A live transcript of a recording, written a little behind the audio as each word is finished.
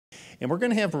And we're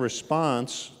going to have a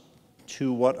response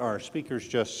to what our speakers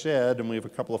just said, and we have a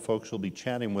couple of folks who will be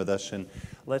chatting with us. And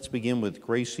let's begin with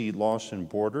Gracie Lawson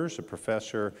Borders, a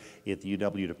professor at the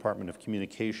UW Department of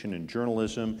Communication and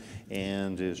Journalism,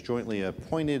 and is jointly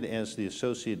appointed as the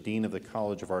Associate Dean of the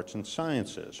College of Arts and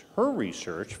Sciences. Her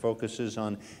research focuses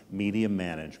on media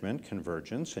management,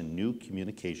 convergence, and new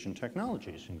communication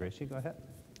technologies. And Gracie, go ahead.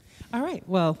 All right,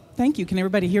 well, thank you. Can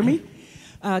everybody hear me?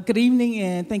 Good evening,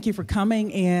 and thank you for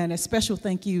coming, and a special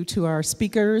thank you to our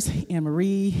speakers, Anne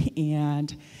Marie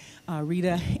and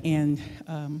Rita and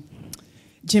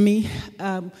Jimmy.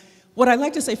 What I'd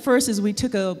like to say first is we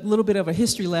took a little bit of a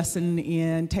history lesson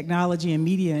in technology and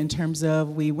media in terms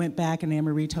of we went back and Anne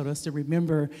Marie told us to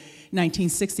remember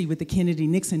 1960 with the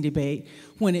Kennedy-Nixon debate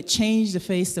when it changed the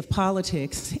face of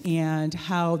politics and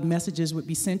how messages would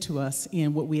be sent to us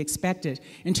and what we expected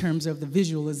in terms of the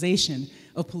visualization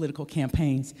of political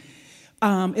campaigns.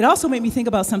 It also made me think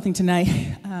about something tonight.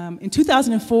 In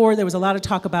 2004, there was a lot of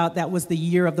talk about that was the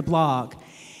year of the blog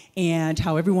and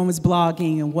how everyone was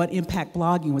blogging and what impact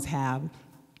blogging was having.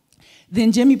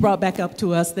 Then Jimmy brought back up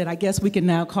to us that I guess we can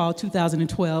now call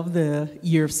 2012 the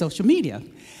year of social media,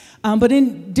 but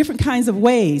in different kinds of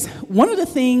ways. One of the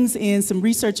things in some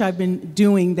research I've been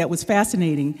doing that was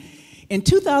fascinating, in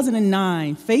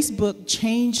 2009, Facebook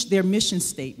changed their mission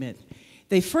statement.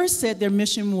 They first said their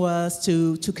mission was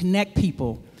to connect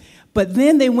people. But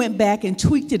then they went back and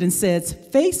tweaked it and said,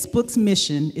 Facebook's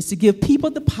mission is to give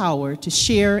people the power to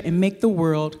share and make the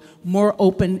world more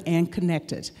open and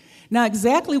connected. Now,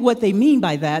 exactly what they mean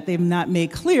by that, they've not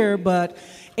made clear, but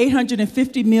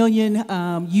 850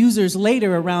 million users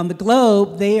later around the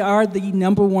globe, they are the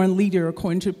 #1 leader,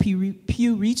 according to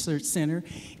Pew Research Center,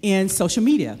 in social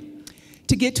media.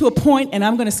 To get to a point, and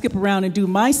I'm going to skip around and do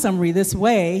my summary this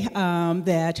way,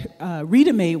 that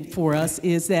Rita made for us,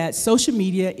 is that social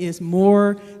media is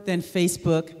more than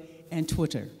Facebook and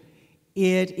Twitter.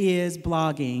 It is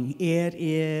blogging. It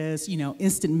is,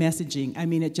 instant messaging. I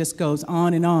mean, it just goes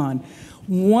on and on.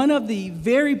 One of the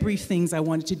very brief things I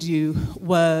wanted to do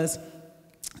was,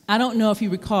 I don't know if you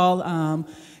recall,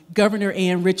 Governor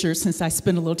Ann Richards, since I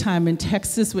spent a little time in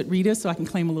Texas with Rita, so I can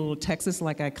claim a little Texas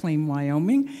like I claim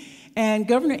Wyoming. And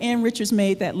Governor Ann Richards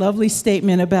made that lovely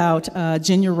statement about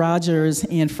Ginger Rogers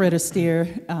and Fred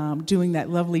Astaire doing that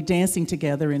lovely dancing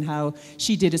together and how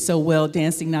she did it so well,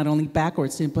 dancing not only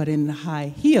backwards but in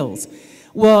high heels.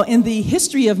 Well, in the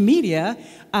history of media,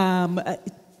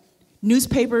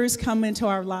 newspapers come into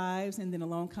our lives, and then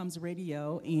along comes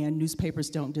radio, and newspapers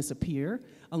don't disappear.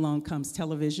 Along comes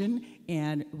television,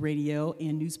 and radio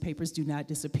and newspapers do not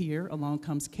disappear. Along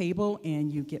comes cable, and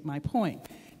you get my point.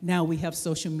 Now we have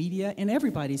social media, and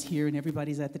everybody's here, and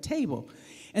everybody's at the table.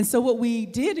 And so what we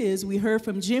did is we heard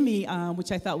from Jimmy,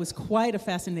 which I thought was quite a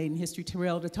fascinating history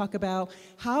trail, to talk about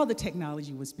how the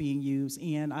technology was being used.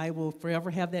 And I will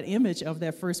forever have that image of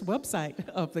that first website,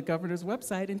 of the governor's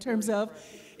website, in terms of,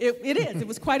 it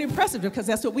was quite impressive because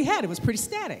that's what we had. It was pretty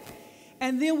static.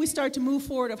 And then we start to move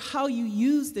forward of how you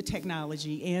use the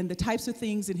technology and the types of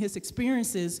things in his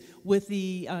experiences with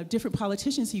the different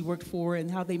politicians he worked for and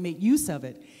how they made use of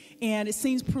it. And it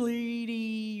seems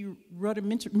pretty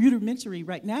rudimentary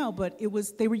right now, but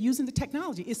they were using the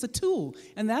technology. It's a tool.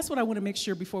 And that's what I want to make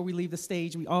sure before we leave the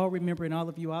stage, we all remember, and all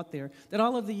of you out there, that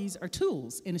all of these are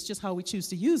tools, and it's just how we choose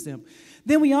to use them.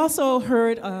 Then we also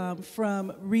heard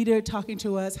from Rita talking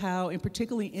to us how, and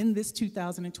particularly in this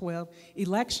 2012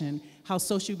 election, how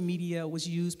social media was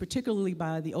used, particularly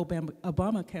by the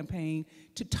Obama campaign,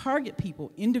 to target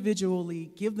people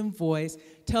individually, give them voice,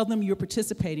 tell them you're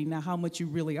participating. Now, how much you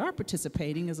really are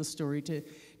participating is a story to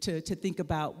think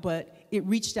about, but it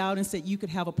reached out and said you could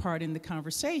have a part in the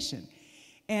conversation.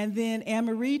 And then Anne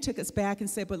Marie took us back and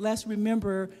said, but let's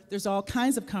remember there's all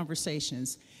kinds of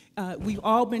conversations. We've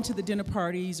all been to the dinner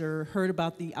parties or heard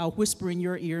about I'll whisper in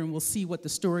your ear and we'll see what the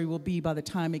story will be by the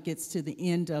time it gets to the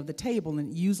end of the table,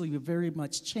 and usually we're very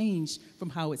much changed from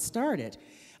how it started.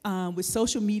 With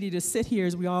social media, to sit here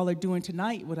as we all are doing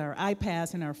tonight with our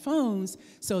iPads and our phones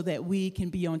so that we can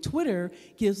be on Twitter,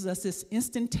 gives us this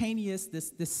instantaneous,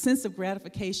 this sense of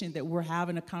gratification that we're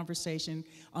having a conversation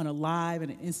on a live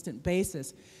and an instant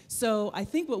basis. So I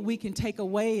think what we can take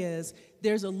away is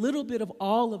there's a little bit of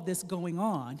all of this going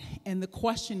on, and the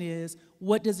question is,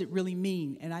 what does it really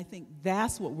mean? And I think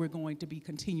that's what we're going to be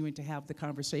continuing to have the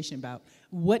conversation about.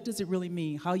 What does it really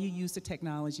mean? How you use the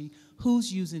technology,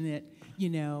 who's using it,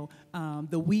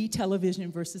 the we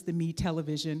television versus the me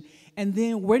television, and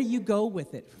then where do you go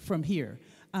with it from here?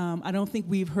 I don't think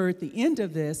we've heard the end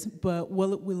of this, but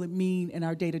what will it mean in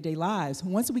our day-to-day lives?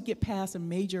 Once we get past a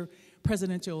major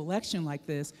presidential election like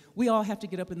this, we all have to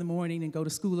get up in the morning and go to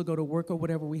school or go to work or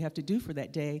whatever we have to do for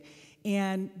that day.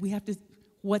 And we have to,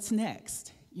 what's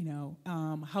next? You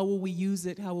know, how will we use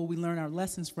it? How will we learn our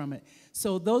lessons from it?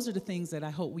 So those are the things that I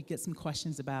hope we get some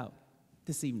questions about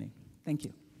this evening. Thank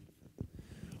you.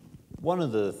 One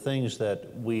of the things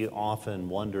that we often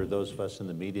wonder, those of us in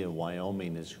the media in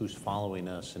Wyoming, is who's following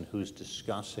us and who's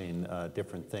discussing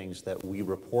different things that we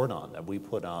report on, that we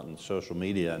put out in social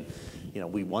media. And, you know,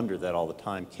 we wonder that all the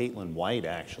time. Caitlin White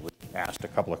actually asked a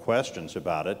couple of questions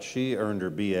about it. She earned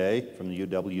her BA from the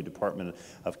UW Department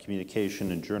of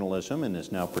Communication and Journalism and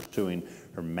is now pursuing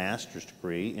her master's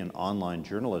degree in online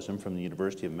journalism from the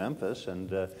University of Memphis, and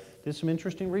did some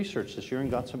interesting research this year and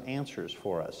got some answers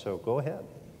for us. So go ahead.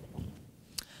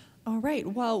 All right.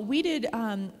 Well, we did,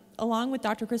 along with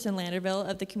Dr. Kristen Landerville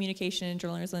of the Communication and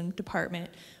Journalism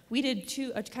Department, we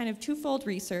did a kind of twofold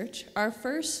research. Our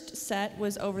first set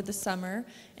was over the summer,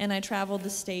 and I traveled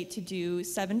the state to do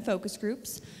 7 focus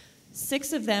groups.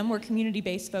 6 of them were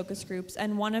community-based focus groups,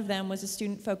 and 1 of them was a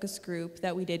student focus group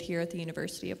that we did here at the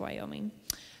University of Wyoming.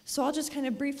 So I'll just kind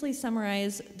of briefly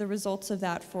summarize the results of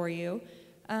that for you.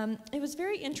 It was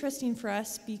very interesting for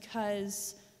us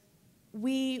because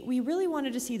we really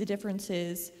wanted to see the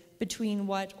differences between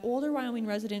what older Wyoming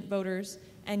resident voters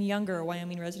and younger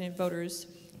Wyoming resident voters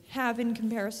have in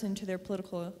comparison to their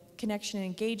political connection and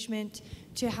engagement,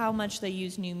 to how much they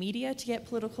use new media to get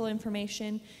political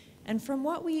information. And from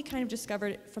what we kind of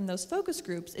discovered from those focus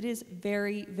groups, it is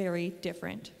very, very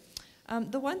different.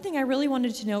 The one thing I really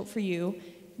wanted to note for you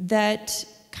that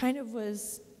kind of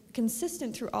was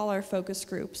consistent through all our focus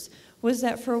groups was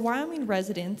that for Wyoming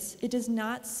residents, it does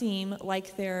not seem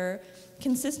like they're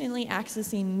consistently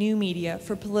accessing new media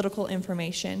for political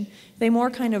information. They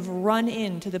more kind of run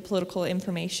into the political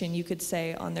information, you could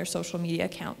say, on their social media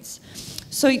accounts.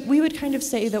 So we would kind of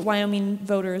say that Wyoming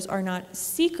voters are not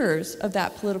seekers of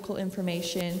that political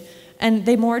information, and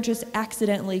they more just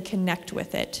accidentally connect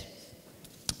with it.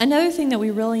 Another thing that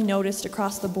we really noticed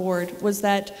across the board was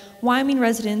that Wyoming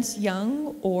residents,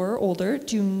 young or older,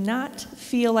 do not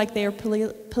feel like they are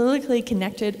politically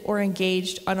connected or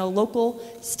engaged on a local,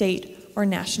 state, or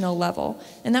national level.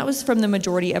 And that was from the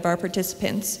majority of our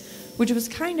participants, which was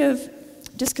kind of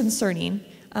disconcerting.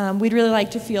 We'd really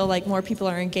like to feel like more people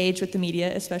are engaged with the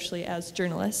media, especially as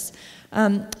journalists.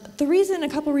 A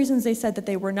couple reasons they said that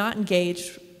they were not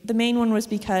engaged. The main one was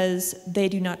because they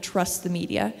do not trust the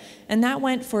media, and that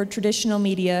went for traditional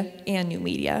media and new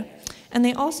media. And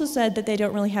they also said that they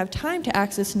don't really have time to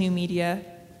access new media,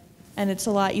 and it's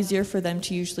a lot easier for them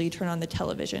to usually turn on the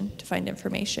television to find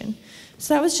information.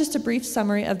 So that was just a brief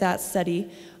summary of that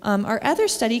study. Our other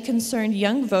study concerned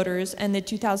young voters and the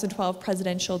 2012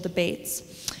 presidential debates.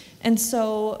 And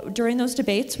so during those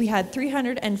debates, we had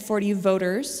 340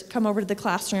 voters come over to the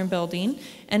classroom building,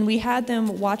 and we had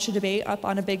them watch a debate up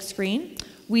on a big screen.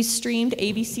 We streamed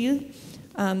ABC,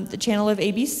 the channel of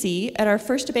ABC. At our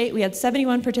first debate, we had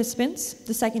 71 participants.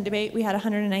 The second debate, we had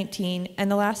 119, and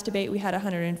the last debate, we had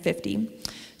 150.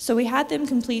 So we had them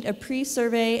complete a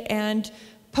pre-survey and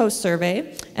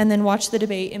post-survey, and then watch the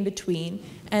debate in between.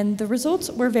 And the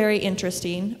results were very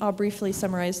interesting. I'll briefly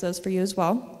summarize those for you as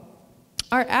well.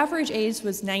 Our average age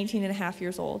was 19 and a half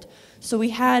years old. So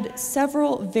we had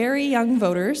several very young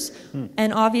voters,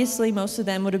 and obviously most of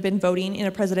them would have been voting in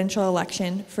a presidential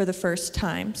election for the first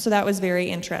time. So that was very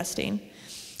interesting.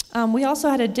 We also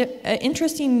had an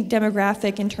interesting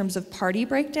demographic in terms of party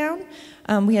breakdown.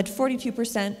 We had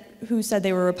 42% who said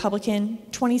they were Republican,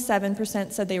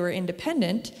 27% said they were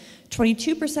independent,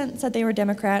 22% said they were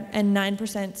Democrat, and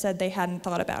 9% said they hadn't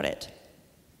thought about it.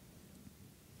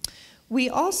 We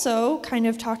also kind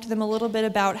of talked to them a little bit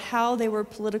about how they were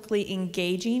politically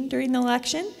engaging during the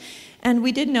election, and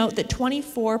we did note that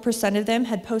 24% of them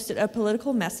had posted a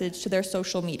political message to their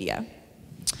social media.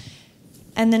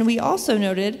 And then we also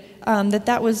noted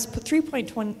that was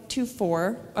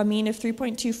 3.24, a mean of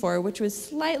 3.24, which was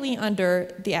slightly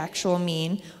under the actual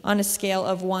mean on a scale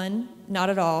of 1, not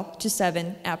at all, to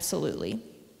 7, absolutely.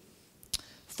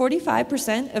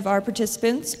 45% of our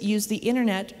participants use the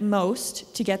internet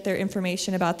most to get their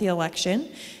information about the election,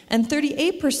 and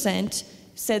 38%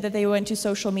 said that they went to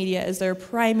social media as their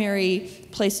primary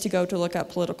place to go to look up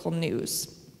political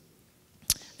news.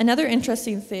 Another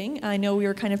interesting thing, I know we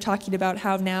were kind of talking about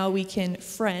how now we can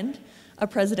friend a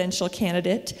presidential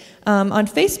candidate. On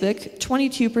Facebook,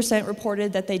 22%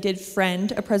 reported that they did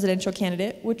friend a presidential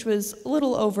candidate, which was a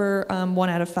little over 1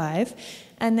 out of 5.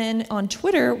 And then on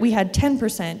Twitter, we had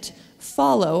 10%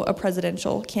 follow a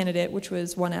presidential candidate, which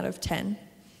was 1 out of 10.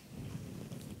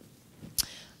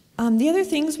 The other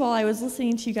things while I was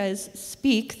listening to you guys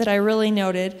speak that I really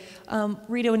noted,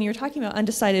 Rita, when you were talking about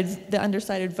the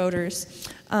undecided voters,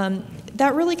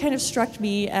 that really kind of struck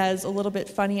me as a little bit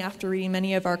funny after reading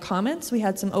many of our comments. We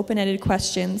had some open-ended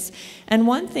questions, and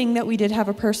one thing that we did have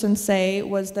a person say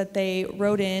was that they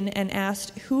wrote in and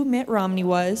asked who Mitt Romney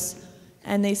was,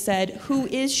 and they said, "Who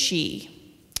is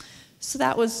she?" So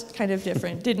that was kind of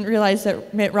different. Didn't realize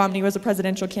that Mitt Romney was a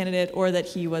presidential candidate or that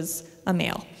he was a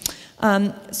male.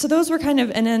 So those were kind of,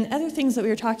 and then other things that we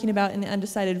were talking about in the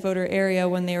undecided voter area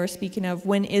when they were speaking of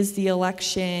when is the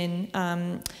election,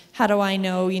 how do I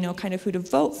know, kind of who to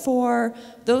vote for,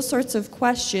 those sorts of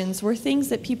questions were things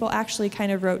that people actually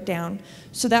kind of wrote down.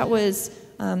 So that was,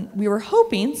 we were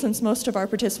hoping, since most of our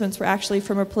participants were actually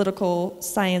from a political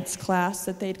science class,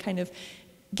 that they'd kind of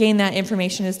gain that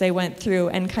information as they went through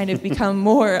and kind of become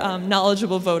more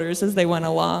knowledgeable voters as they went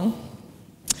along.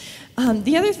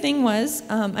 The other thing was,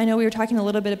 I know we were talking a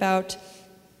little bit about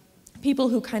people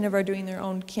who kind of are doing their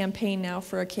own campaign now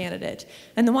for a candidate.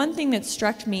 And the one thing that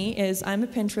struck me is I'm a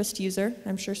Pinterest user.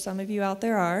 I'm sure some of you out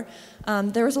there are.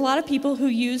 There was a lot of people who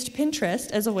used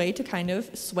Pinterest as a way to kind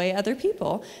of sway other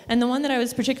people. And the one that I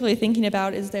was particularly thinking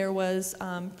about is there was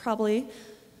probably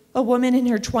a woman in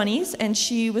her 20s, and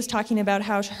she was talking about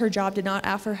how her job did not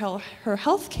offer her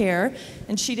health care,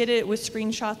 and she did it with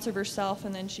screenshots of herself,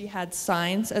 and then she had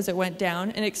signs as it went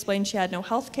down, and explained she had no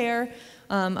health care.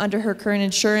 Under her current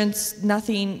insurance,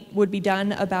 nothing would be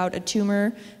done about a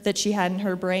tumor that she had in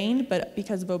her brain, but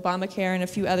because of Obamacare and a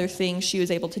few other things, she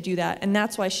was able to do that, and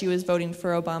that's why she was voting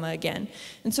for Obama again.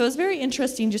 And so it was very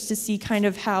interesting just to see kind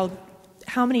of how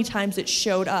many times it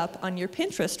showed up on your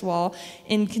Pinterest wall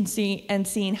and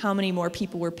seeing how many more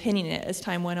people were pinning it as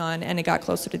time went on and it got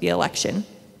closer to the election.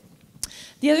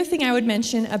 The other thing I would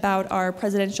mention about our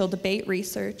presidential debate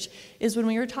research is when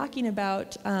we were talking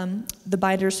about the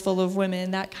binders full of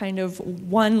women, that kind of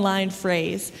one-line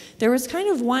phrase, there was kind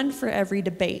of one for every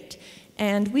debate.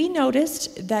 And we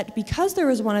noticed that because there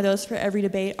was one of those for every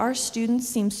debate, our students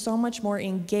seemed so much more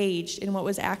engaged in what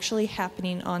was actually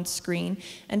happening on screen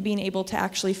and being able to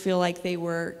actually feel like they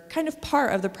were kind of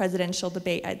part of the presidential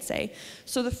debate, I'd say.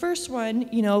 So the first one,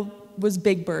 was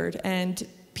Big Bird, and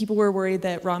people were worried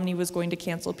that Romney was going to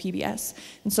cancel PBS.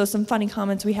 And so some funny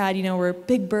comments we had, were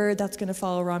Big Bird, that's going to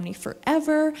follow Romney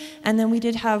forever. And then we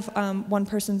did have one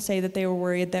person say that they were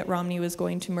worried that Romney was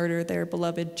going to murder their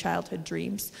beloved childhood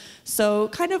dreams. So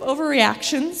kind of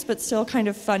overreactions, but still kind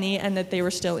of funny, and that they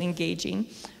were still engaging.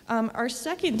 Our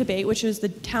second debate, which was the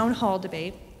town hall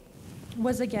debate,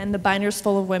 was again the binders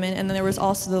full of women, and then there was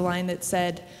also the line that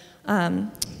said,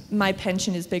 my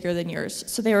pension is bigger than yours.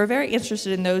 So they were very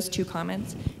interested in those two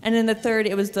comments. And in the third,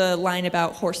 it was the line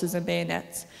about horses and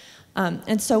bayonets.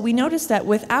 And so we noticed that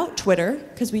without Twitter,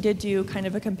 because we did do kind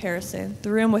of a comparison,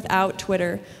 the room without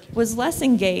Twitter was less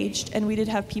engaged, and we did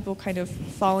have people kind of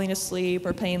falling asleep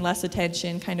or paying less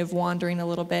attention, kind of wandering a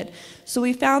little bit. So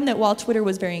we found that while Twitter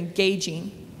was very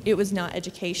engaging, it was not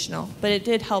educational, but it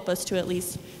did help us to at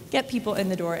least get people in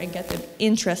the door and get them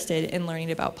interested in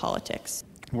learning about politics.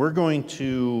 We're going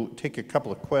to take a couple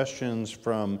of questions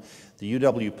from the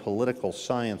UW Political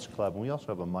Science Club, and we also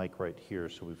have a mic right here,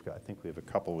 so I think we have a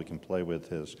couple we can play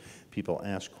with as people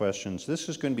ask questions. This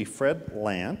is going to be Fred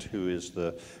Lant, who is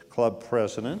the club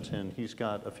president, and he's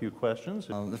got a few questions.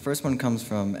 The first one comes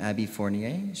from Abby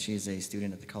Fournier. She's a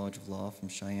student at the College of Law from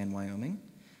Cheyenne, Wyoming.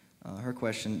 Her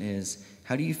question is,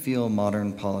 how do you feel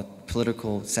modern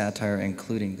political satire,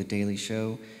 including The Daily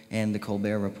Show and The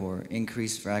Colbert Report,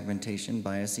 increase fragmentation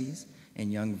biases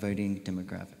and young voting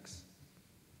demographics?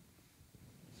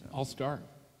 I'll start.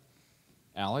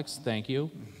 Alex, thank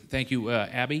you. Thank you,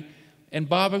 Abby. And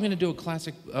Bob, I'm going to do a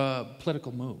classic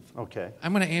political move. Okay.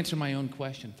 I'm going to answer my own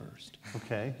question first.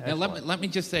 Okay. Now, let me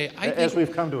just say, as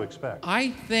we've come to expect.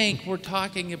 I think we're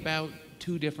talking about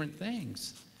two different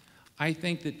things. I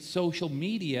think that social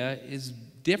media is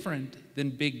different than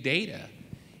big data.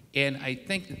 And I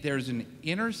think that there's an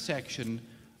intersection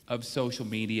of social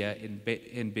media and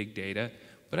big data,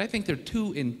 but I think they're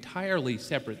two entirely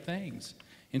separate things.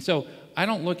 And so I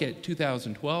don't look at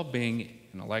 2012 being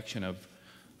an election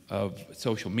of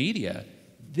social media.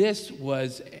 This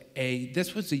was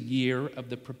a year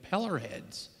of the propeller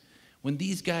heads. When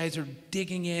these guys are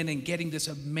digging in and getting this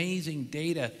amazing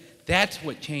data, that's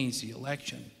what changed the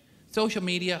election. Social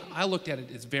media, I looked at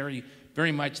it as very,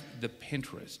 very much the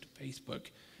Pinterest, Facebook,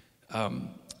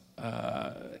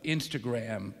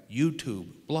 Instagram, YouTube,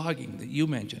 blogging that you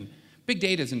mentioned. Big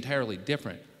data is entirely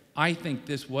different. I think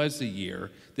this was the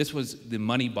year, this was the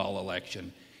Moneyball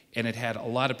election, and it had a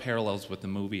lot of parallels with the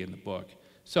movie and the book.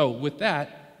 So with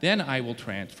that, then I will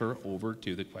transfer over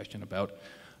to the question about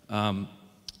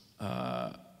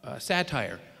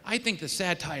satire. I think the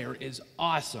satire is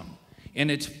awesome,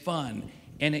 and it's fun,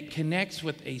 and it connects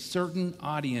with a certain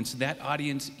audience. That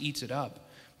audience eats it up.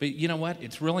 But you know what?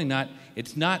 It's really not,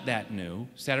 it's not that new.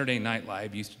 Saturday Night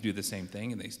Live used to do the same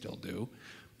thing, and they still do.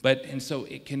 And so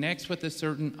it connects with a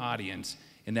certain audience,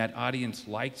 and that audience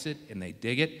likes it, and they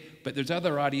dig it. But there's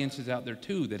other audiences out there,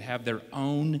 too, that have their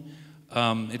own,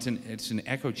 it's an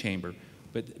echo chamber,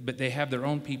 but they have their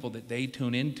own people that they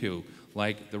tune into,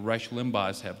 like the Rush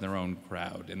Limbaughs have their own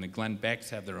crowd, and the Glenn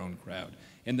Becks have their own crowd,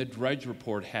 and the Drudge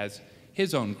Report has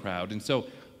his own crowd. And so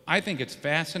I think it's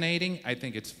fascinating. I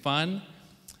think it's fun.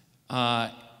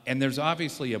 And there's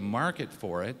obviously a market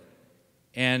for it.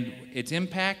 And its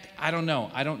impact, I don't know.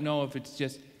 I don't know if it's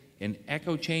just an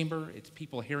echo chamber, it's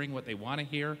people hearing what they want to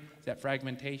hear, is that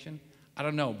fragmentation? I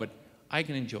don't know, but I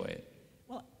can enjoy it.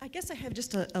 Well, I guess I have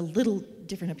just a little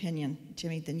different opinion,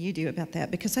 Jimmy, than you do about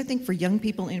that, because I think for young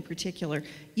people in particular,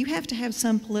 you have to have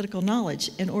some political knowledge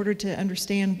in order to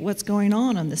understand what's going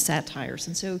on the satires.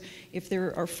 And so if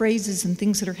there are phrases and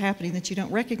things that are happening that you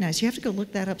don't recognize, you have to go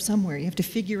look that up somewhere. You have to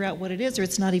figure out what it is, or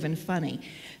it's not even funny.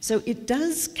 So it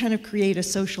does kind of create a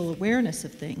social awareness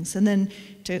of things. And then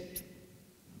to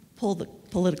pull the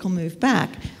political move back,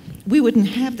 we wouldn't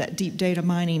have that deep data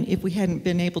mining if we hadn't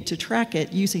been able to track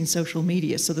it using social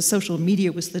media. So the social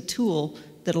media was the tool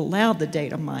that allowed the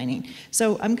data mining.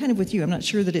 So I'm kind of with you. I'm not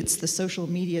sure that it's the social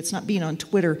media, it's not being on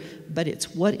Twitter, but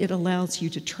it's what it allows you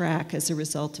to track as a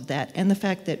result of that. And the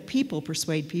fact that people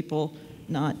persuade people,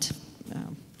 not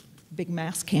big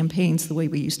mass campaigns the way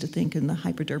we used to think in the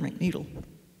hypodermic needle.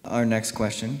 Our next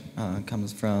question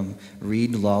comes from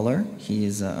Reed Lawler. He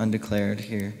is undeclared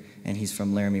here, and he's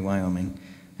from Laramie, Wyoming.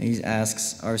 He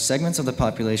asks, are segments of the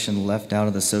population left out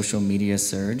of the social media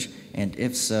surge? And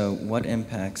if so, what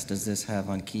impacts does this have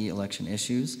on key election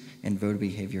issues and voter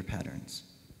behavior patterns?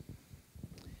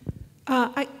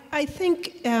 I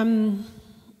think the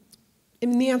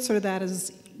answer to that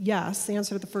is yes. The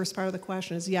answer to the first part of the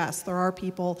question is yes. There are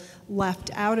people left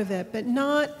out of it, but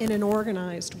not in an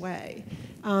organized way.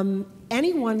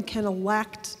 Anyone can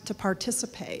elect to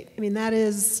participate. I mean, that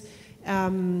is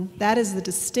the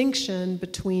distinction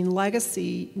between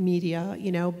legacy media,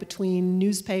 between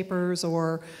newspapers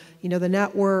or, the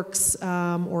networks,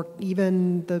 or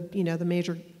even the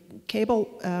major cable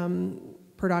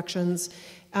productions.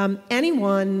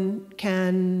 Anyone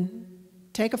can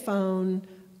take a phone,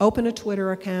 open a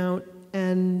Twitter account,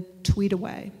 and tweet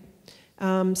away.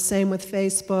 Same with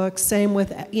Facebook, same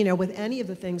with, with any of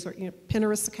the things, or,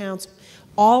 Pinterest accounts.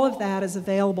 All of that is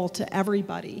available to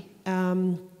everybody.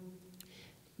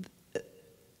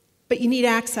 But you need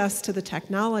access to the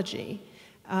technology.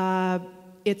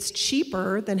 It's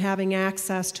cheaper than having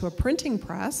access to a printing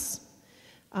press.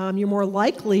 You're more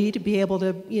likely to be able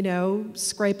to,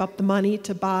 scrape up the money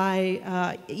to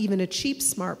buy even a cheap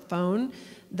smartphone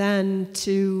than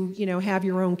to, have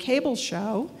your own cable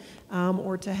show,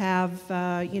 or to have,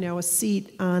 a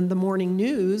seat on the morning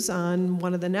news on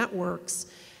one of the networks.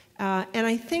 And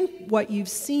I think what you've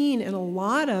seen in a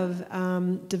lot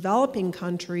of developing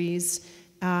countries,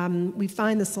 we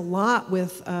find this a lot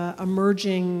with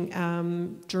emerging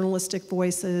journalistic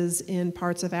voices in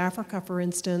parts of Africa, for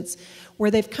instance,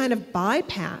 where they've kind of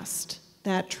bypassed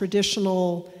that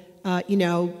traditional,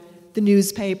 the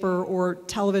newspaper or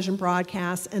television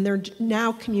broadcasts, and they're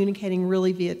now communicating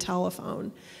really via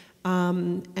telephone.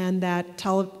 And that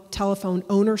telephone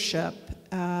ownership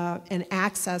and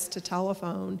access to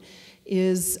telephone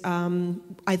is,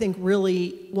 I think,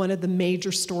 really one of the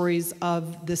major stories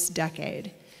of this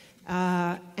decade.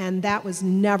 And that was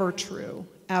never true,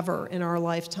 ever, in our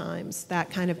lifetimes, that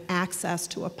kind of access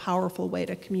to a powerful way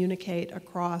to communicate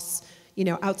across,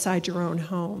 outside your own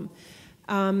home.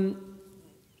 And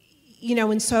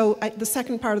so the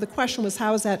second part of the question was,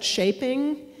 how is that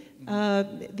shaping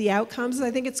the outcomes?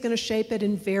 I think it's going to shape it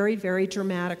in very, very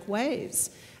dramatic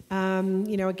ways.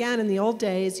 Again, in the old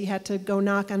days, you had to go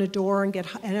knock on a door and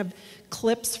have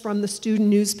clips from the student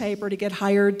newspaper to get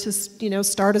hired to,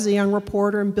 start as a young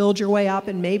reporter and build your way up,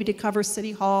 and maybe to cover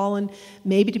City Hall, and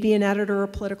maybe to be an editor or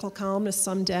political columnist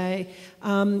someday.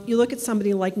 You look at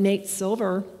somebody like Nate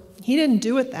Silver, he didn't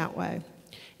do it that way.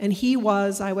 And he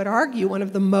was, I would argue, one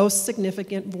of the most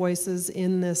significant voices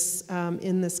in this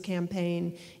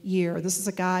campaign year. This is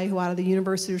a guy who, out of the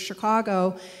University of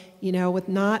Chicago, with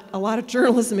not a lot of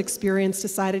journalism experience,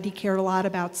 decided he cared a lot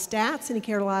about stats and he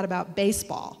cared a lot about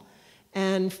baseball.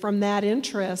 And from that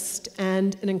interest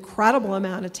and an incredible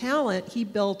amount of talent, he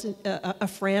built a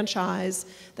franchise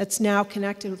that's now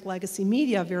connected with Legacy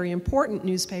Media, a very important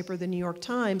newspaper, the New York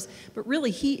Times. But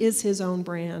really, he is his own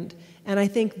brand. And I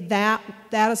think that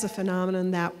is a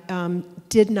phenomenon that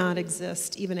did not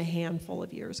exist even a handful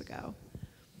of years ago.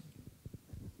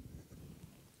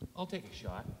 I'll take a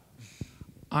shot.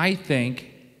 I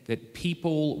think that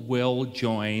people will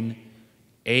join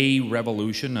a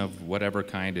revolution of whatever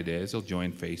kind it is. They'll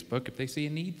join Facebook if they see a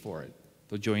need for it.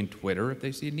 They'll join Twitter if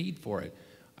they see a need for it.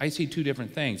 I see two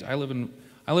different things. I live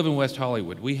in West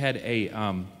Hollywood. We had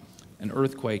an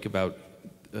earthquake about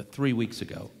 3 weeks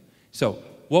ago. So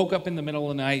woke up in the middle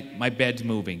of the night, my bed's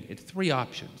moving. It's three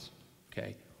options,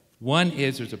 okay? One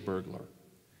is there's a burglar.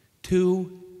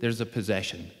 Two, there's a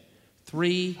possession.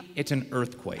 Three, it's an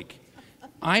earthquake.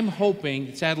 I'm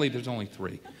hoping, sadly there's only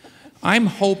three. I'm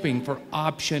hoping for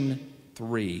option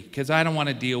 3, because I don't want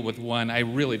to deal with one. I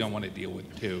really don't want to deal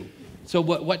with 2. So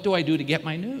what do I do to get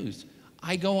my news?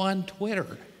 I go on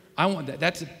Twitter.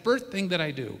 That's the first thing that I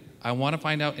do. I want to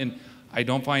find out, and I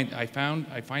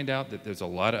find out that there's a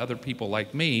lot of other people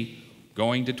like me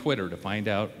going to Twitter to find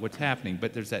out what's happening.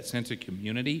 But there's that sense of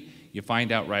community. You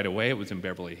find out right away. It was in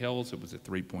Beverly Hills. It was at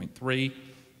 3.3,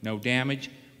 no damage.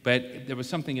 But there was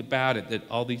something about it that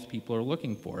all these people are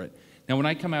looking for it. Now, when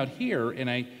I come out here,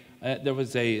 and there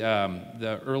was the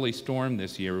early storm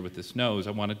this year with the snows,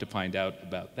 I wanted to find out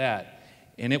about that,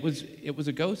 and it was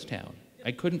a ghost town.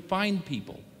 I couldn't find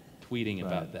people tweeting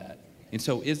about that. And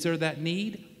so, is there that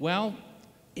need? Well,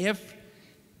 if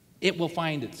it will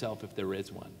find itself if there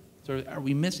is one. So, are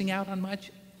we missing out on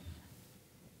much?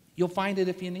 You'll find it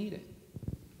if you need it.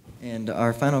 And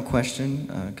our final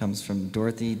question comes from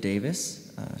Dorothy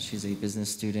Davis. She's a business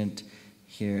student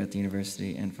here at the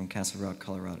university and from Castle Rock,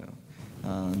 Colorado.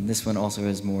 This one also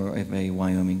is more of a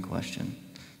Wyoming question.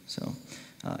 So,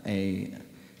 a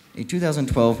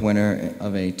 2012 winner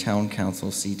of a town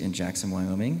council seat in Jackson,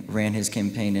 Wyoming, ran his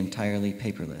campaign entirely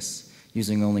paperless,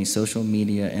 using only social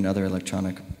media and other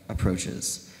electronic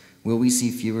approaches. Will we see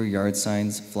fewer yard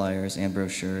signs, flyers, and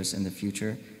brochures in the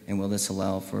future, and will this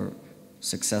allow for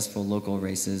successful local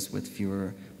races with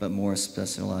fewer but more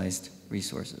specialized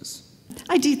resources?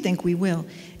 I do think we will.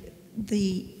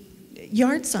 The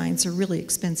yard signs are really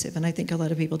expensive, and I think a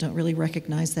lot of people don't really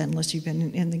recognize that unless you've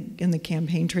been in the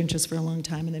campaign trenches for a long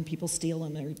time, and then people steal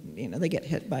them, or they get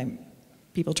hit by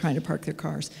people trying to park their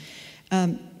cars.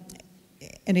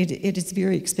 And it is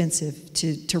very expensive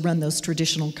to run those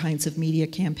traditional kinds of media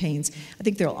campaigns. I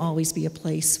think there'll always be a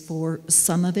place for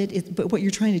some of it, but what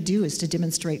you're trying to do is to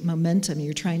demonstrate momentum.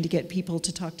 You're trying to get people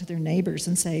to talk to their neighbors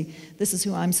and say, this is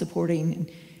who I'm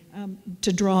supporting,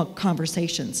 to draw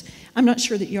conversations. I'm not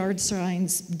sure that yard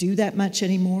signs do that much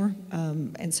anymore,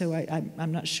 and so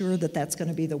I'm not sure that that's going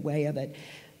to be the way of it.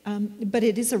 But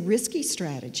it is a risky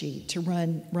strategy to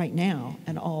run right now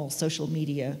an all social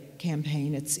media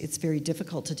campaign. It's very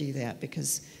difficult to do that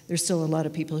because there's still a lot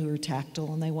of people who are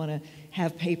tactile and they want to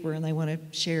have paper and they want to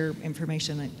share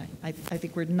information. I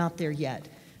think we're not there yet,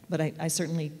 but I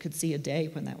certainly could see a day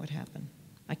when that would happen.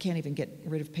 I can't even get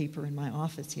rid of paper in my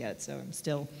office yet, so I'm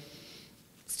still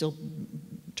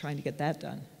trying to get that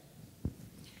done.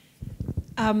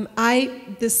 I,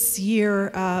 this year,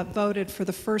 voted for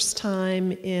the first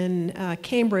time in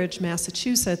Cambridge,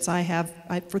 Massachusetts.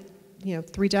 For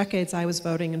 3 decades, I was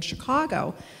voting in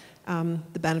Chicago,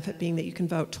 the benefit being that you can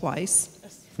vote twice,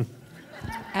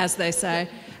 as they say.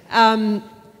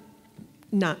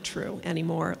 Not true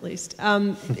anymore, at least.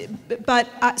 So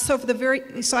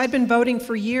I'd been voting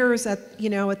for years at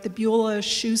the Beulah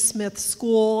Shoesmith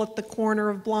School at the corner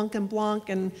of Blanc and Blanc,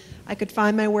 and I could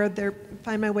find my way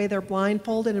there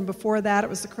blindfolded. And before that, it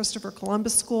was the Christopher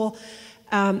Columbus School.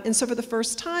 And so for the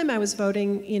first time, I was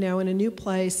voting, in a new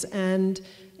place, and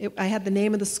I had the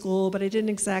name of the school, but I didn't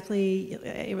exactly.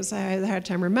 I had a hard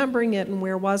time remembering it and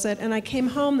where was it. And I came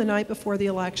home the night before the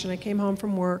election. I came home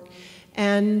from work.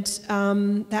 And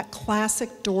that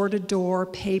classic door-to-door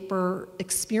paper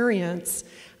experience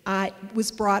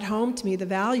was brought home to me, the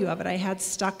value of it. I had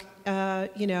stuck,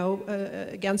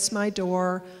 against my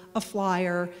door a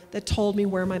flyer that told me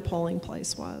where my polling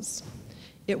place was.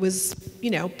 It was,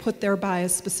 put there by a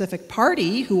specific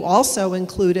party who also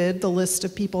included the list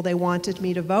of people they wanted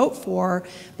me to vote for,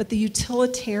 but the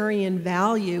utilitarian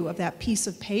value of that piece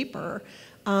of paper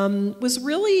was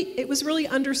really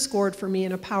underscored for me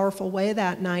in a powerful way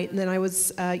that night. And then I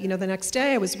was, the next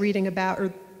day I was reading about,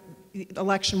 or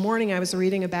election morning, I was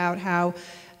reading about how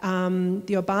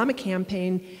the Obama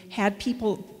campaign had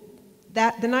people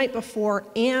that the night before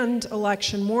and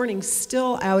election morning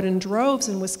still out in droves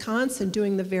in Wisconsin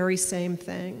doing the very same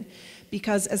thing.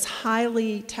 because as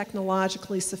highly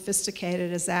technologically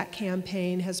sophisticated as that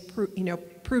campaign has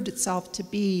proved itself to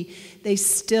be, they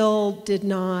still did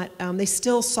not, they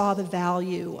still saw the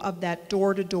value of that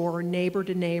door-to-door,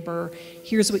 neighbor-to-neighbor,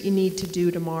 here's what you need to do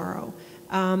tomorrow.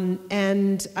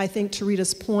 And I think to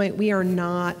Rita's point, we are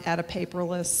not at a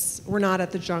paperless, we're not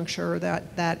at the juncture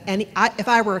that if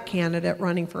I were a candidate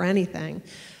running for anything,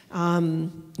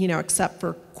 except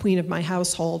for queen of my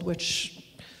household, which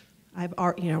I've,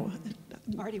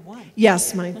 Already won.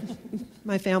 yes, my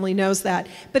family knows that.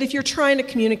 But if you're trying to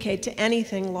communicate to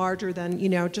anything larger than,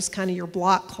 just kind of your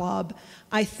block club,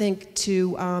 I think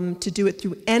to do it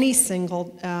through any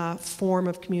single form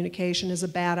of communication is a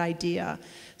bad idea.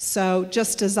 So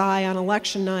just as I, on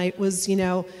election night, was,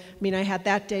 I had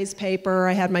that day's paper,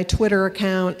 I had my Twitter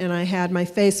account, and I had my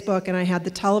Facebook, and I had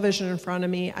the television in front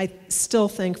of me, I still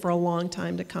think for a long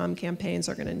time to come, campaigns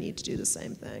are going to need to do the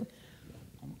same thing.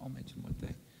 I'll mention one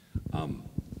thing.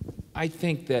 I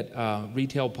think that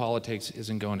retail politics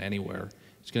isn't going anywhere.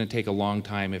 It's going to take a long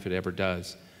time if it ever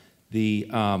does. The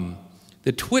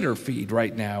Twitter feed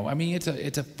right now,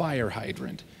 it's a fire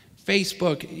hydrant.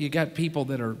 Facebook, you got people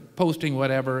that are posting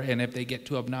whatever, and if they get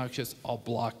too obnoxious, I'll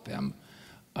block them.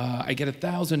 I get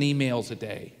 1,000 emails a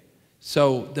day.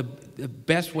 So the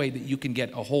best way that you can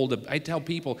get a hold of, I tell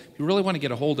people, if you really want to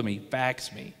get a hold of me,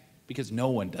 fax me, because no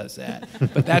one does that.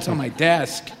 But that's on my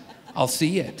desk. I'll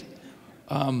see it.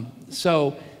 If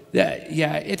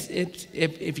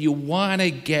you want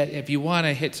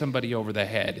to hit somebody over the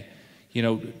head,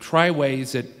 try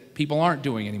ways that people aren't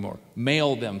doing anymore.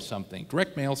 Mail them something.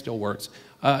 Direct mail still works.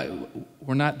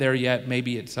 We're not there yet,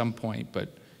 maybe at some point,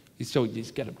 but you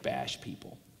just got to bash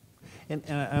people. And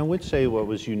I would say what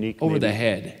was unique over the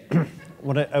head.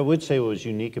 What I would say what was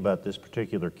unique about this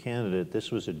particular candidate,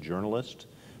 this was a journalist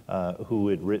who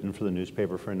had written for the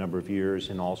newspaper for a number of years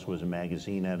and also was a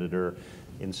magazine editor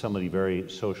and somebody very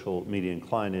social media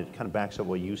inclined. It kind of backs up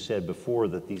what you said before,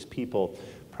 that these people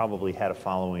probably had a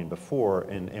following before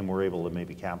and were able to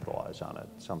maybe capitalize on it,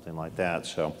 something like that.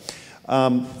 So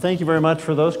thank you very much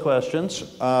for those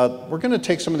questions. We're going to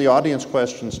take some of the audience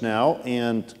questions now,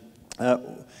 and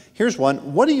here's one.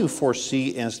 What do you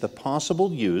foresee as the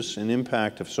possible use and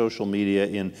impact of social media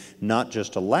in not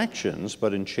just elections,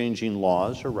 but in changing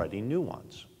laws or writing new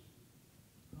ones?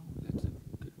 Oh, that's a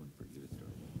good one for you to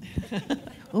start.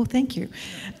 Oh, thank you.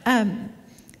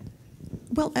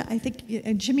 Well, I think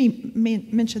Jimmy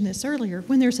mentioned this earlier.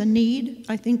 When there's a need,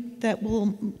 I think that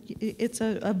it's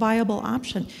a viable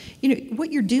option.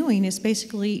 What you're doing is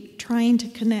basically trying to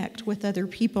connect with other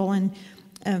people. And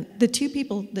the two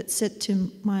people that sit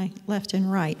to my left and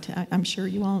right, I'm sure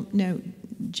you all know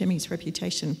Jimmy's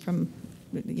reputation from,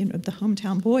 the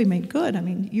hometown boy made good.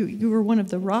 You were one of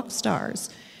the rock stars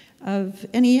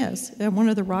and he is one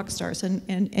of the rock stars.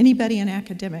 And anybody in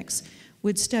academics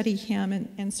would study him,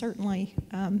 and certainly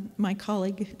my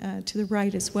colleague to the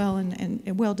right as well,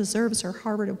 and well deserves her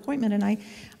Harvard appointment. And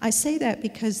I say that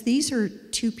because these are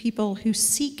two people who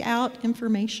seek out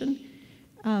information,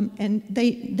 and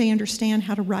they understand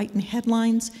how to write in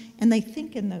headlines, and they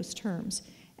think in those terms.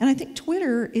 And I think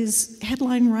Twitter is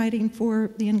headline writing for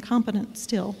the incompetent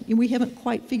still. We haven't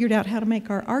quite figured out how to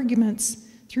make our arguments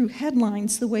through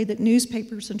headlines the way that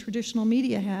newspapers and traditional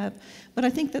media have, but I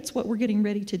think that's what we're getting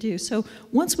ready to do. So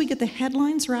once we get the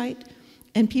headlines right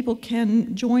and people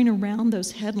can join around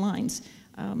those headlines,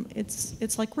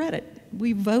 it's like Reddit.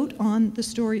 We vote on the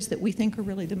stories that we think are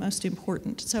really the most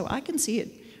important. So I can see it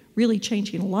really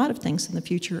changing a lot of things in the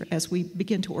future as we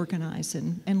begin to organize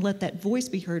and let that voice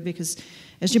be heard, because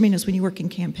as Jimmy knows, when you work in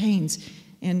campaigns,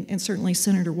 and certainly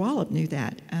Senator Wallop knew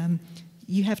that,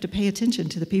 you have to pay attention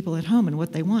to the people at home and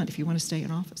what they want if you want to stay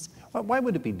in office. Why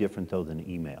would it be different, though, than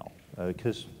email?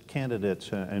 Because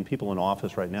candidates and people in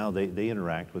office right now, they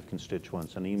interact with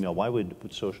constituents on email. Why would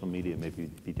social media maybe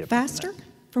be different? Faster,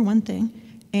 for one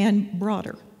thing, and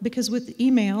broader. Because with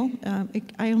email,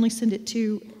 I only send it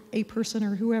to a person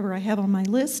or whoever I have on my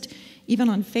list. Even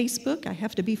on Facebook, I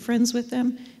have to be friends with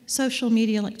them. Social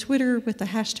media like Twitter with the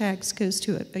hashtags goes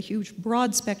to a huge,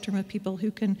 broad spectrum of people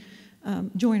who can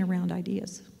join around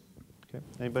ideas. Okay.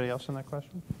 Anybody else on that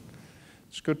question?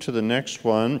 Let's go to the next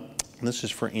one. This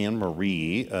is for Anne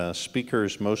Marie.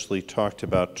 Speakers mostly talked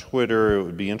about Twitter. It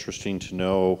would be interesting to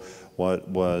know what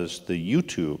was the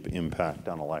YouTube impact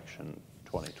on election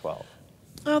 2012.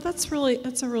 Oh, that's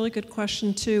a really good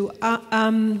question too.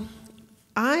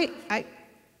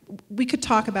 We could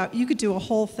talk about, you could do a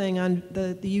whole thing on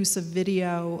the use of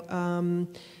video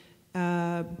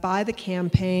by the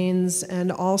campaigns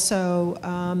and also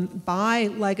by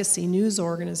legacy news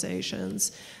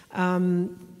organizations.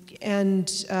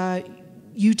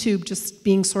 YouTube just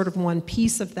being sort of one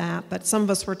piece of that, but some of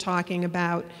us were talking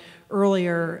about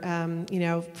earlier,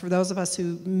 for those of us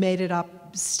who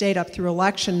stayed up through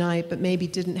election night, but maybe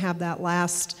didn't have that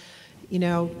last,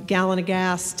 gallon of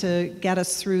gas to get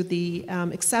us through the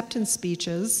acceptance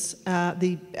speeches,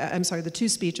 the two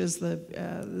speeches,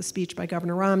 the speech by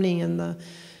Governor Romney and the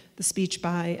speech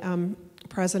by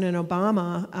President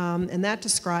Obama, and that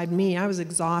described me. I was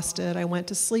exhausted. I went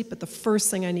to sleep, but the first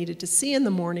thing I needed to see in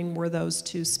the morning were those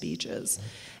two speeches.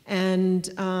 And,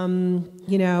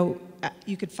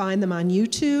 you could find them on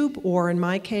YouTube, or in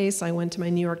my case, I went to my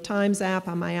New York Times app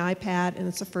on my iPad, and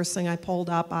it's the first thing I pulled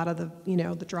up out of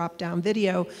the drop-down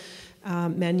video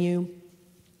menu.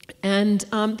 And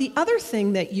the other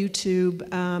thing that YouTube,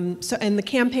 and the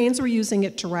campaigns were using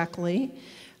it directly.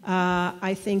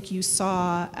 I think you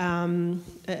saw,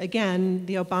 again,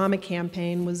 the Obama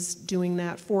campaign was doing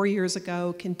that 4 years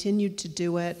ago, continued to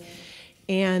do it.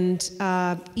 And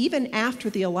even after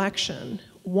the election,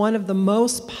 one of the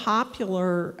most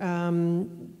popular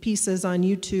pieces on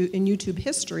YouTube in YouTube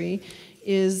history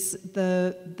is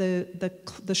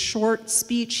the short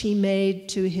speech he made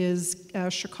to his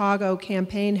Chicago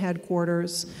campaign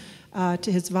headquarters,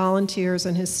 to his volunteers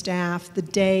and his staff the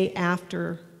day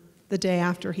after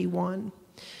he won.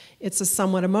 It's a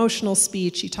somewhat emotional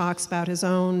speech. He talks about his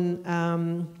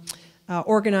own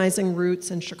organizing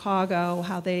roots in Chicago,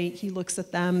 how he looks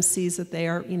at them, sees that they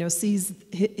are, sees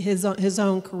his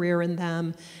own career in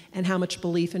them, and how much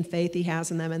belief and faith he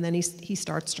has in them, and then he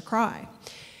starts to cry.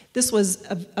 This was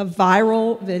a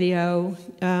viral video.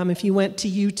 If you went to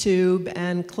YouTube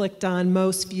and clicked on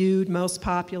most viewed, most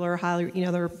popular, highly,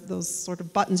 there are those sort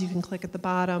of buttons you can click at the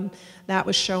bottom, that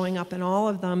was showing up in all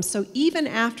of them. So even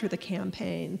after the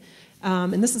campaign,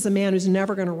 and this is a man who's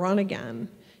never going to run again,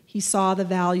 he saw the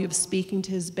value of speaking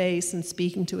to his base and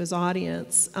speaking to his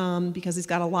audience, because he's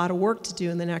got a lot of work to do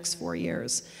in the next 4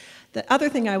 years. The other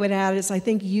thing I would add is I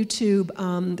think YouTube,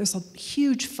 there's a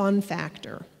huge fun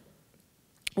factor,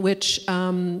 which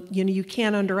you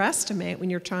can't underestimate when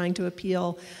you're trying to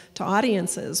appeal to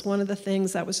audiences. One of the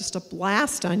things that was just a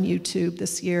blast on YouTube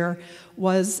this year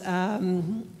was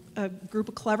a group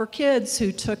of clever kids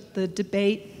who took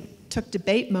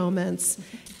debate moments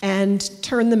and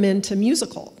turned them into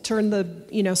musical,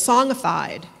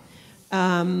 songified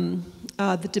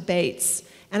the debates.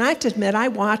 And I have to admit, I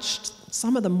watched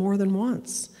some of them more than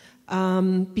once.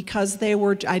 Because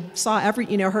I saw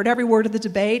heard every word of the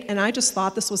debate, and I just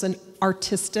thought this was an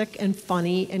artistic and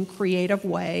funny and creative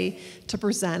way to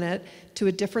present it to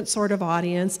a different sort of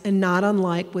audience, and not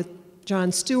unlike what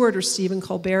Jon Stewart or Stephen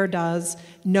Colbert does.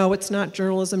 No, it's not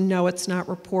journalism. No, it's not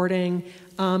reporting.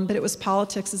 But it was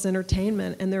politics as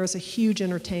entertainment, and there is a huge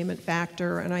entertainment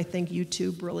factor, and I think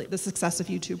the success of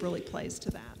YouTube really plays to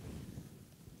that.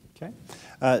 Okay.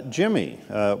 Jimmy,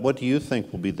 what do you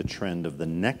think will be the trend of the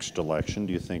next election?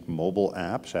 Do you think mobile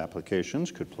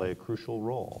applications could play a crucial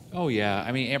role? Oh yeah,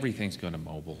 I mean everything's going to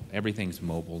mobile. Everything's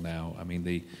mobile now. I mean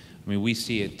we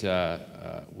see it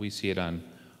on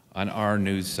our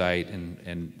news site,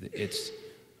 and it's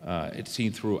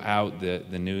seen throughout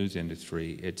the news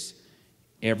industry.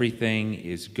 Everything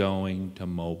is going to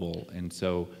mobile, and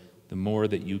so the more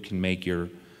that you can make your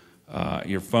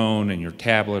phone and your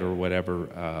tablet or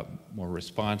whatever more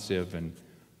responsive and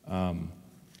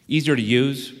easier to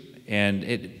use,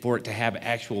 and for it to have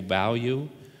actual value,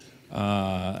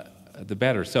 the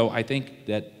better. So I think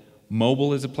that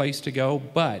mobile is a place to go,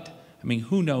 but I mean,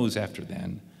 who knows after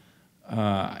then?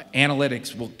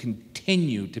 Analytics will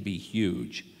continue to be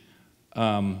huge.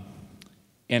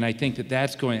 And I think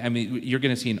that's you're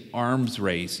going to see an arms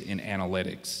race in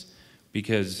analytics,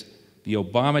 because the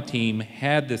Obama team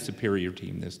had the superior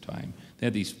team this time. They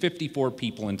had these 54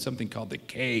 people in something called the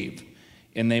Cave,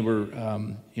 and they were,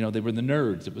 they were the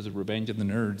nerds. It was a revenge of the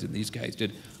nerds, and these guys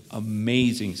did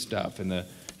amazing stuff. And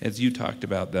as you talked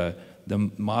about, the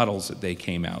models that they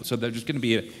came out. So there's going to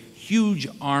be a huge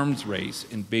arms race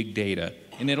in big data,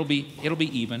 and it'll be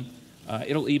even.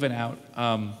 It'll even out,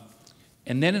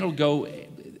 and then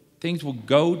things will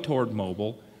go toward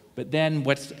mobile. But then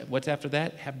what's after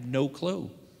that? Have no clue.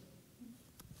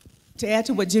 To add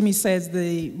to what Jimmy says,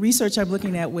 the research I'm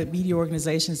looking at with media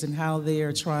organizations and how they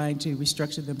are trying to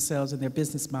restructure themselves and their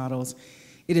business models,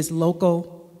 it is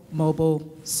local,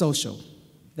 mobile, social.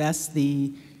 That's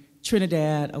the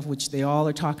Trinidad of which they all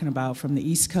are talking about, from the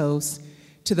East Coast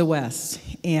to the West.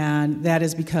 And that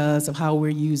is because of how we're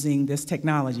using this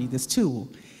technology, this tool.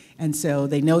 And so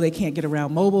they know they can't get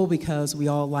around mobile because we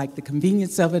all like the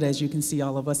convenience of it, as you can see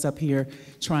all of us up here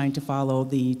trying to follow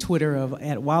the Twitter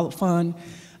at Wallop Fund.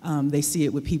 They see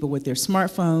it with people with their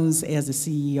smartphones. As the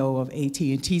CEO of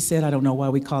AT&T said, I don't know why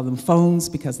we call them phones,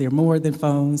 because they're more than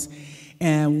phones.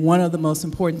 And one of the most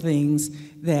important things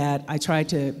that I tried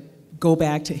to go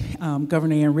back to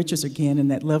Governor Aaron Richards again,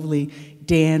 and that lovely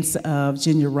dance of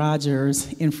Ginger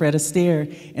Rogers and Fred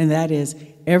Astaire, and that is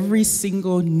every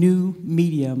single new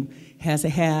medium has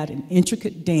had an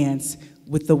intricate dance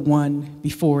with the one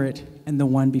before it and the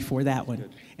one before that one,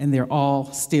 and they're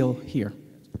all still here.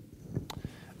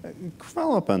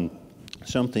 Follow up on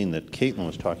something that Caitlin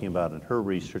was talking about in her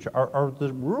research. Are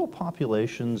the rural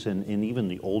populations and even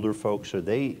the older folks, are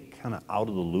they kind of out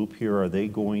of the loop here? Are they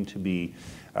going to be,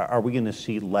 are we going to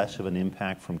see less of an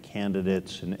impact from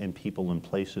candidates and people in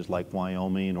places like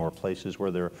Wyoming or places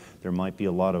where there might be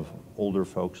a lot of older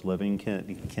folks living?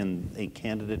 Can a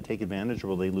candidate take advantage, or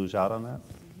will they lose out on that?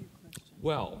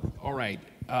 Well, all right.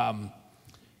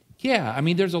 Yeah, I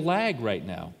mean, there's a lag right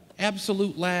now.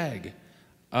 Absolute lag.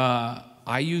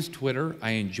 I use Twitter.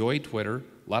 I enjoy Twitter.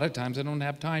 A lot of times I don't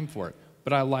have time for it,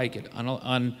 but I like it.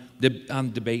 On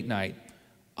debate night,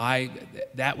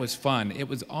 that was fun. It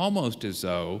was almost as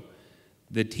though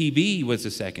the TV was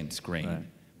the second screen, right,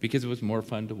 because it was more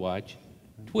fun to watch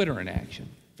Twitter in action.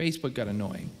 Facebook got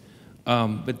annoying,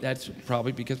 but that's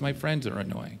probably because my friends are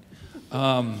annoying.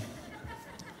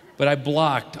 But I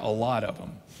blocked a lot of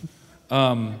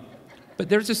them. But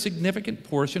there's a significant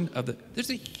portion of there's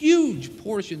a huge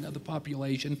portion of the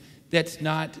population that's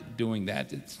not doing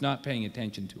that. It's not paying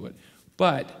attention to it.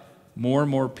 But more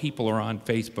and more people are on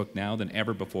Facebook now than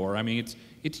ever before. I mean,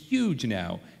 it's huge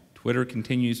now. Twitter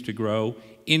continues to grow.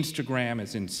 Instagram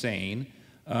is insane.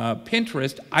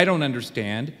 Pinterest, I don't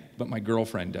understand, but my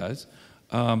girlfriend does.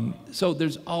 So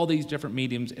there's all these different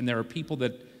mediums, and there are people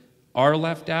that are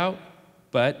left out,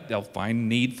 but they'll find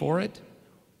need for it,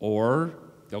 or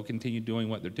they'll continue doing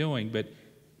what they're doing. But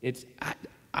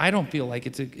I don't feel like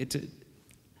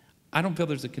I don't feel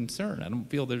there's a concern. I don't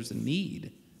feel there's a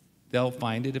need. They'll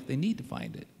find it if they need to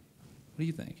find it. What do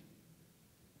you think?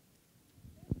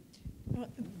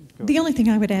 The only thing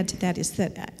I would add to that is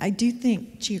that I do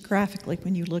think geographically,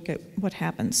 when you look at what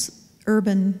happens,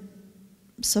 urban,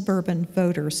 suburban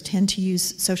voters tend to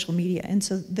use social media. And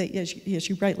so, as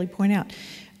you rightly point out,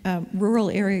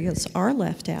 rural areas are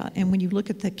left out. And when you look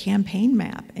at the campaign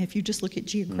map, if you just look at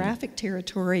geographic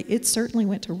territory, it certainly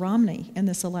went to Romney in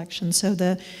this election. So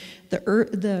the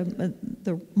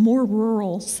more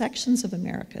rural sections of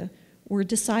America were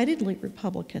decidedly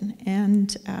Republican,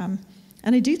 and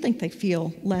I do think they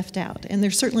feel left out. And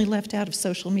they're certainly left out of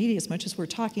social media, as much as we're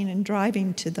talking and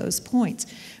driving to those points.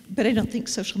 But I don't think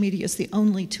social media is the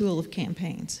only tool of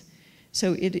campaigns.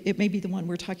 So it may be the one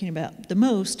we're talking about the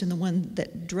most and the one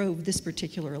that drove this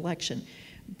particular election.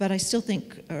 But I still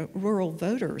think rural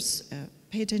voters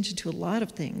pay attention to a lot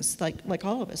of things, like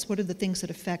all of us. What are the things that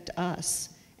affect us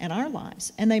and our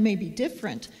lives? And they may be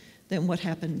different than what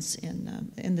happens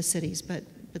in the cities, but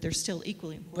they're still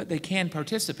equally important. But they can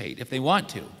participate if they want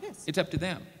to. Yes. It's up to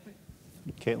them.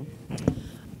 Caitlin?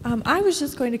 I was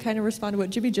just going to kind of respond to what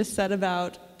Jimmy just said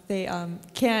about they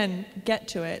can get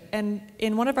to it. And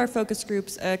in one of our focus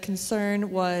groups, a concern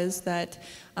was that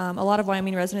a lot of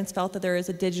Wyoming residents felt that there is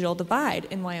a digital divide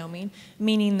in Wyoming,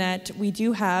 meaning that we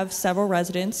do have several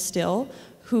residents still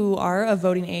who are of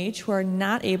voting age who are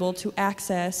not able to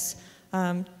access,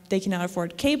 they cannot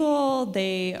afford cable,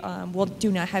 they do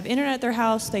not have internet at their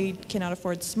house, they cannot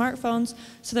afford smartphones,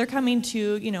 so they're coming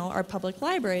to our public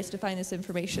libraries to find this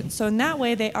information. So in that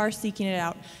way, they are seeking it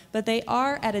out, but they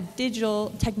are at a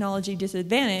digital technology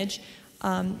disadvantage.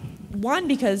 One,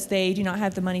 because they do not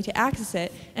have the money to access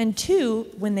it, and two,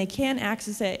 when they can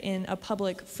access it in a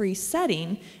public free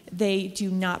setting, they do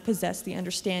not possess the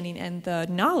understanding and the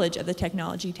knowledge of the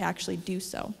technology to actually do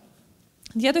so.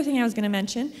 The other thing I was going to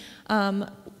mention,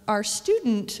 our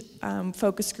student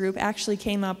focus group actually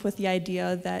came up with the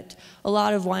idea that a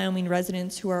lot of Wyoming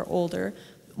residents who are older,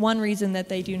 one reason that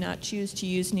they do not choose to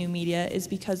use new media is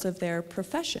because of their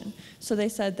profession. So they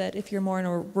said that if you're more in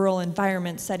a rural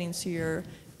environment setting, so you're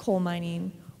coal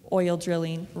mining, oil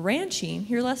drilling, ranching,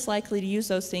 you're less likely to use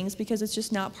those things because it's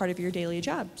just not part of your daily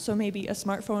job. So maybe a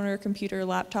smartphone or a computer or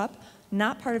laptop,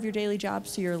 not part of your daily job,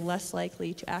 so you're less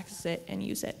likely to access it and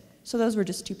use it. So those were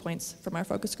just 2 points from our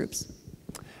focus groups.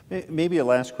 Maybe a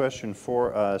last question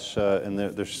for us, and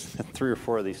there's 3 or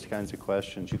 4 of these kinds of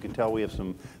questions. You can tell we have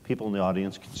some people in the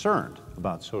audience concerned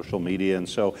about social media, and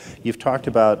so you've talked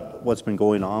about what's been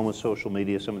going on with social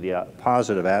media, some of the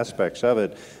positive aspects of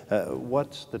it.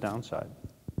 What's the downside?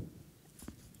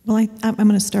 Well, I'm going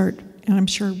to start and I'm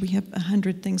sure we have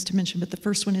 100 things to mention, but the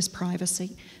first one is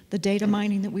privacy. The data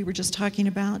mining that we were just talking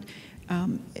about,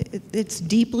 it's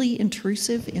deeply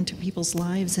intrusive into people's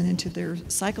lives and into their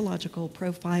psychological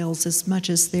profiles as much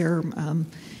as their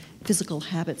physical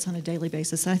habits on a daily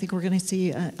basis. I think we're going to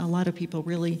see a lot of people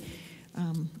really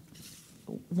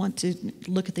want to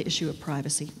look at the issue of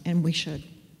privacy, and we should.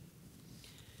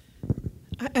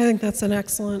 I think that's an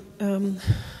excellent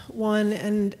one,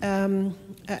 and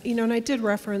and I did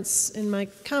reference in my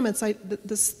comments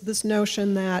this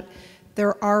notion that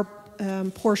there are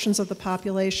portions of the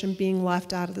population being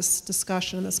left out of this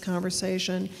discussion and this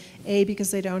conversation. A,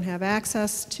 because they don't have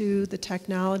access to the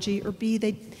technology, or B,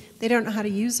 they don't know how to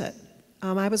use it.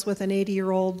 I was with an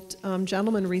 80-year-old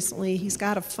gentleman recently. He's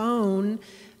got a phone.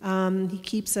 He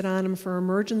keeps it on him for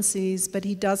emergencies, but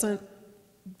he doesn't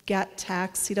get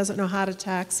text. He doesn't know how to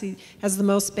text. He has the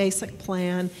most basic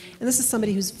plan. And this is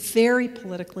somebody who's very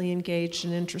politically engaged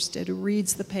and interested, who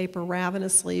reads the paper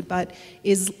ravenously, but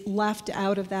is left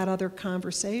out of that other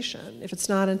conversation. If it's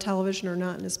not on television or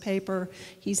not in his paper,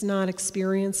 he's not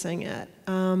experiencing it.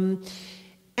 And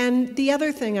the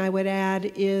other thing I would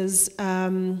add is,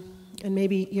 and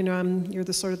maybe you're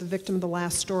the sort of the victim of the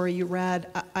last story you read.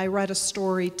 I read a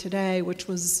story today, which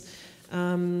was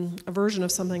a version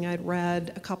of something I'd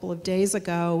read a couple of days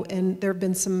ago, and there have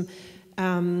been some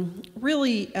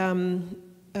really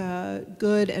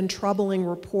good and troubling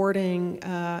reporting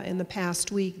in the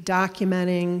past week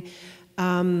documenting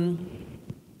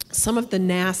some of the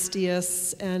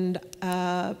nastiest and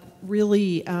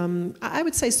really, I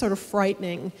would say, sort of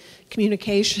frightening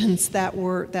communications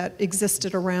that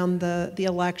existed around the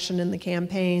election and the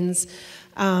campaigns.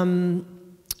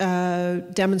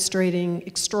 Demonstrating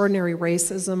extraordinary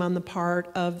racism on the part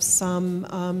of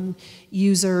some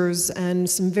users and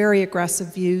some very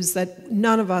aggressive views that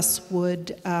none of us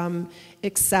would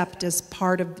accept as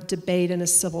part of debate in a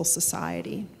civil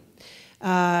society.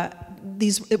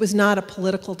 It was not a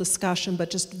political discussion, but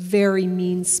just very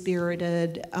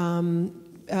mean-spirited,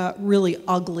 really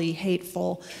ugly,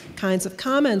 hateful kinds of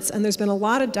comments. And there's been a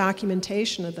lot of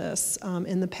documentation of this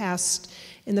in the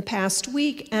past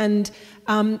week, and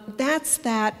that's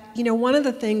one of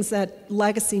the things that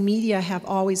legacy media have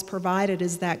always provided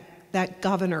is that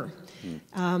governor.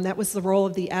 That was the role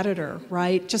of the editor,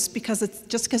 right? Just because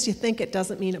you think it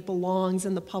doesn't mean it belongs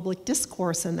in the public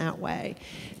discourse in that way.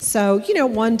 So,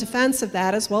 one defense of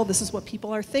that is, well, this is what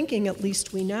people are thinking, at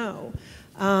least we know.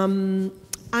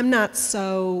 I'm not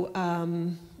so,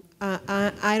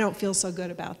 I don't feel so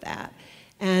good about that.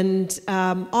 And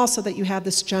also that you have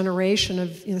this generation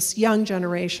of, this young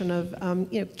generation of,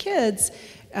 kids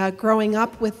growing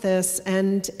up with this,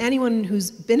 and anyone who's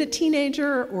been a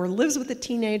teenager or lives with a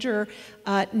teenager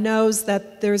knows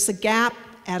that there's a gap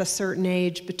at a certain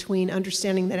age between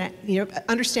understanding an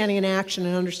action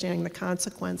and understanding the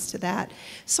consequence to that.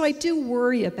 So I do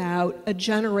worry about a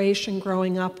generation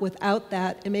growing up without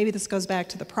that, and maybe this goes back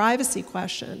to the privacy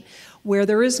question, where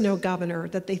there is no governor,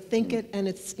 that they think it and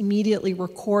it's immediately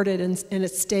recorded and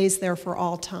it stays there for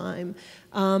all time.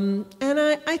 And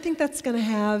I think that's going to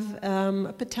have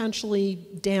a potentially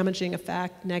damaging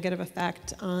effect, negative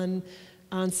effect on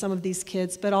some of these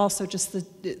kids, but also just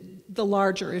the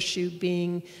larger issue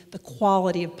being the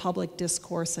quality of public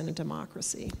discourse in a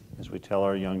democracy. As we tell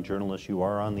our young journalists, you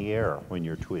are on the air when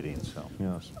you're tweeting, so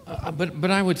yes. But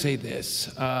I would say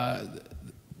this.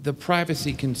 The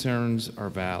privacy concerns are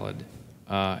valid,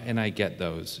 and I get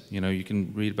those. You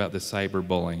can read about the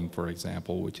cyberbullying, for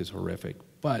example, which is horrific.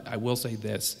 But I will say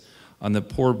this, on the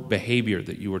poor behavior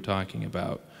that you were talking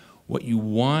about, what you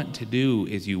want to do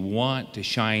is you want to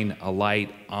shine a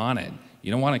light on it.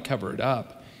 You don't want to cover it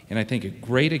up. And I think a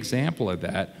great example of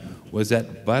that was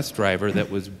that bus driver that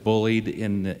was bullied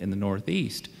in the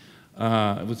Northeast.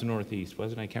 It was the Northeast,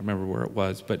 wasn't it? I can't remember where it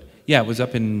was. But yeah, it was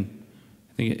up in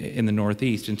the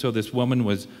Northeast. And so this woman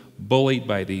was bullied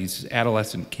by these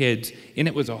adolescent kids, and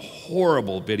it was a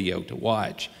horrible video to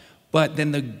watch. But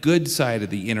then the good side of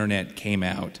the internet came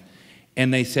out,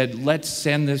 and they said, let's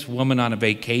send this woman on a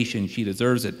vacation. She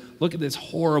deserves it. Look at this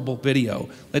horrible video.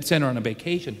 Let's send her on a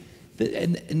vacation.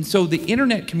 And so the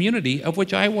internet community, of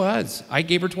which I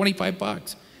gave her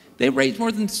 $25. They raised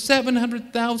more than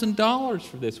 $700,000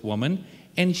 for this woman,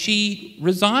 and she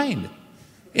resigned.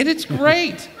 And it's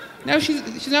great. Now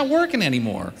she's not working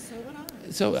anymore.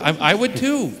 So I would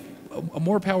too.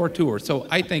 More power to her. So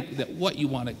I think that what you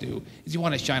want to do is you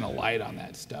want to shine a light on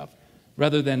that stuff,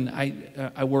 rather than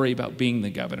I worry about being the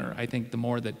governor. I think the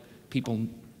more that people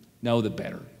know, the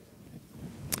better.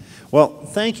 Well,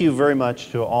 thank you very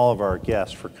much to all of our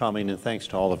guests for coming, and thanks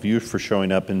to all of you for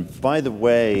showing up. And by the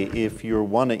way, if you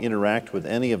want to interact with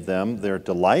any of them, they're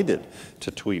delighted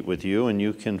to tweet with you, and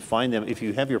you can find them. If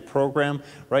you have your program,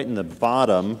 right in the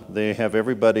bottom, they have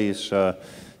everybody's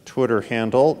Twitter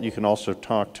handle. You can also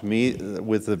talk to me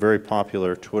with the very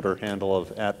popular Twitter handle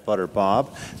of @ButterBob.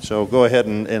 So go ahead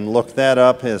and look that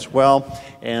up as well.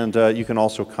 And you can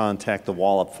also contact the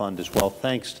Wallop Fund as well.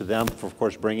 Thanks to them for, of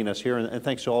course, bringing us here. And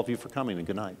thanks to all of you for coming, and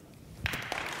good night.